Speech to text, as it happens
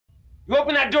You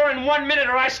open that door in 1 minute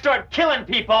or I start killing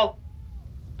people.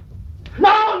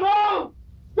 No, no!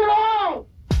 Get out!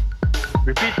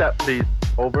 Repeat that, please.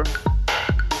 Over.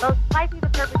 Most likely the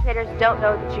perpetrators don't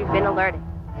know that you've been alerted.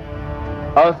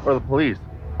 Us or the police?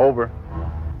 Over.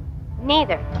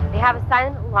 Neither. They have a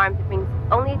silent alarm that rings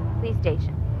only at the police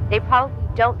station. They probably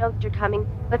don't know that you're coming,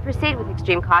 but proceed with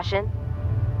extreme caution.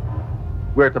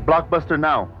 We're at the Blockbuster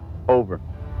now. Over.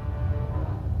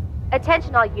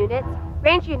 Attention all units.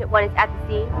 Ranger Unit 1 is at the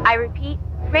scene. I repeat,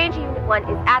 Ranger Unit 1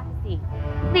 is at the scene.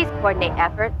 Please coordinate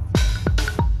efforts.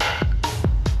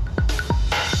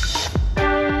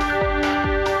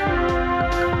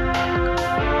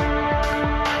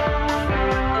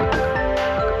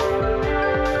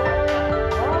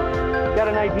 Got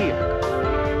an idea.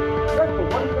 What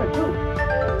are you gonna do?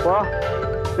 Well,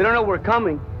 they don't know we're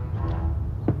coming.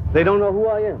 They don't know who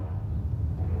I am.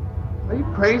 Are you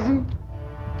crazy?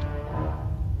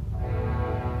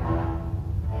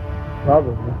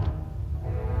 Probably.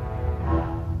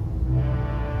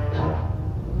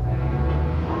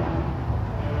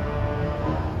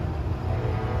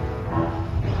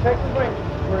 Take the break.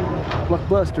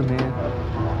 Blockbuster, man.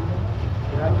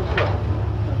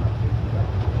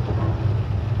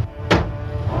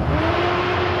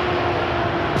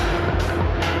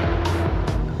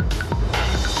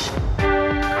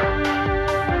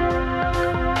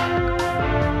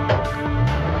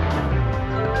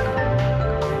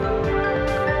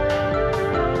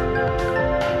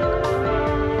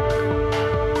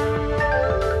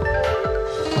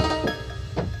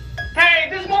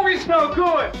 No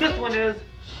good. This one is.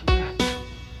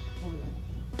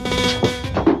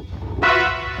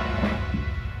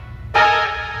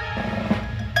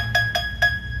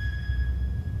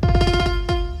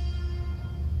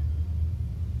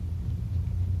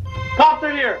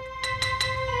 Copter here.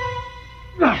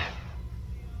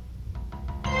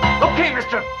 Okay,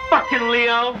 Mr. fucking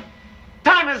Leo.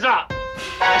 Time is up.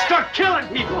 I start killing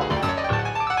people.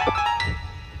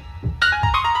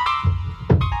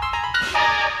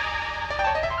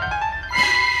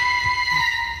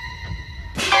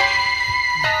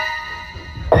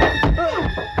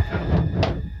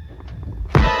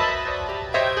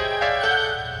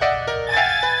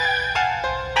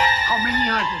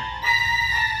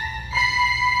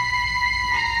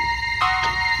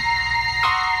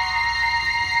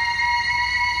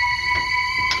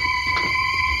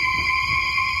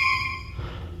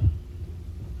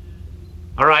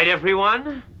 All right,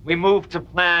 everyone, we move to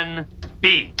plan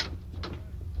B.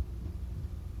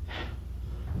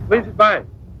 Please advise.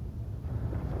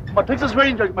 My Texas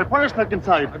Ranger, my partner's stuck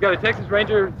inside. I've got a Texas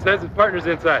Ranger, says his partner's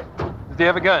inside. Does he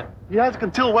have a gun? He has a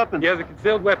concealed weapon. He has a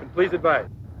concealed weapon. Please advise.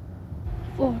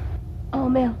 4. All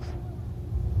males.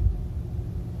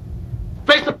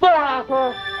 Face the 4,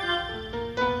 asshole!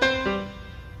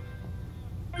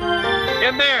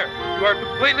 In there, you are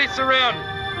completely surrounded.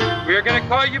 We are going to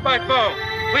call you by phone.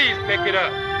 Please pick it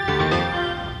up.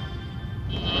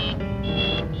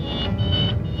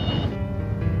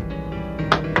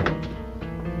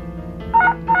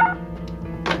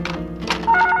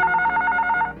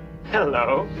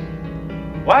 Hello.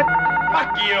 What?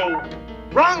 Fuck you.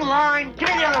 Wrong line. Give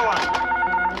me the other one.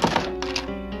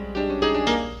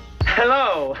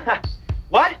 Hello.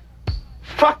 What?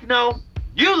 Fuck no.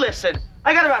 You listen.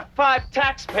 I got about 5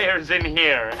 taxpayers in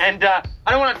here, and I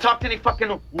don't want to talk to any fucking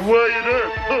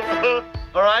waiter.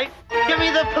 All right? Give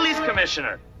me the police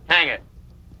commissioner. Hang it.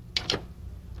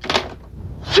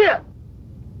 Shit!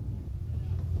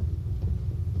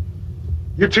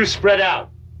 You two spread out.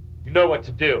 You know what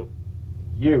to do.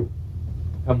 You,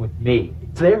 come with me.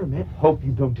 It's there, man. Hope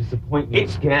you don't disappoint me.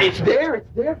 It's there. It's there.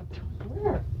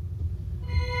 Where?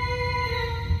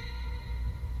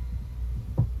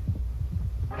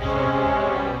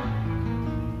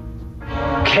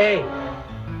 Okay.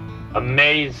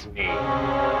 Amaze me.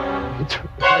 It's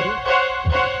ready.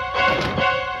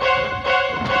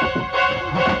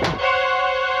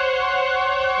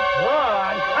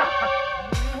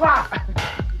 Wow.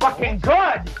 Fucking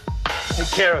good. Take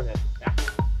care of it.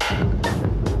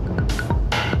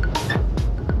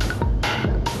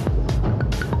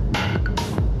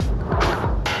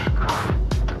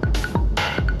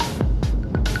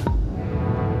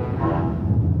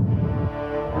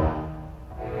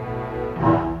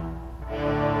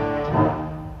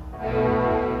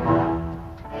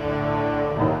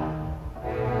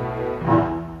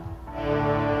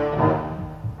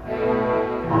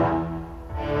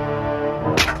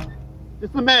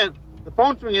 Just a minute. The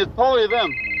phone ring is probably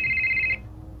them.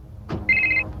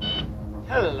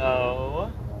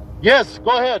 Hello. Yes,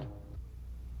 go ahead.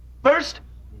 First,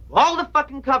 move all the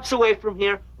fucking cops away from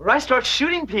here, or I start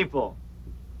shooting people.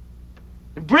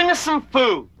 and bring us some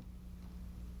food.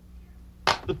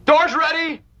 The door's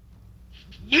ready?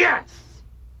 Yes!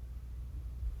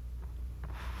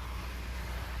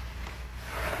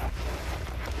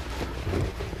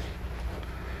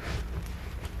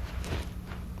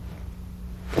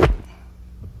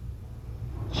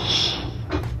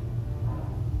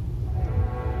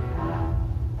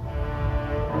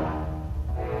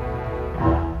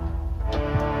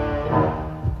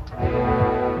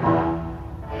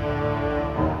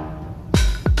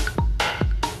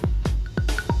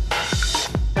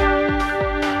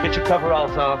 Get your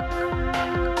coveralls off.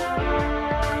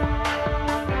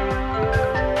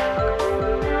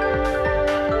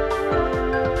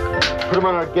 Put them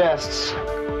on our guests.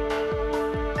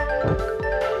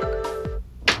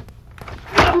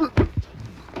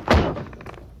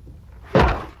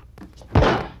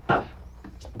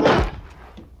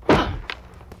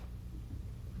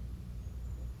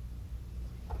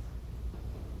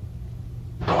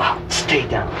 Go out. Stay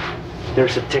down.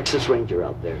 There's a Texas Ranger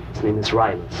out there. His name is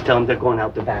Rylands. Tell him they're going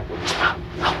out the back way.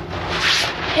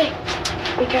 Hey,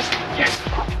 be careful. Yes.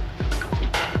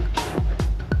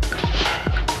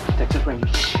 Texas Ranger.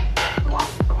 Go out.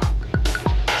 Go out.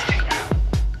 Stay down.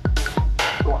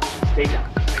 Go on. Stay down.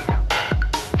 Stay down.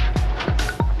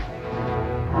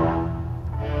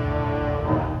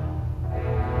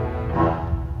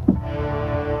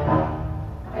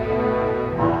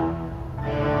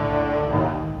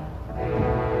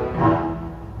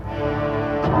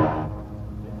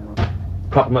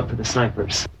 Prop them up for the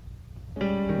snipers.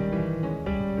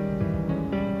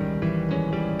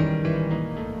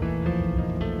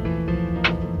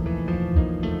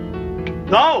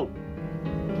 Go!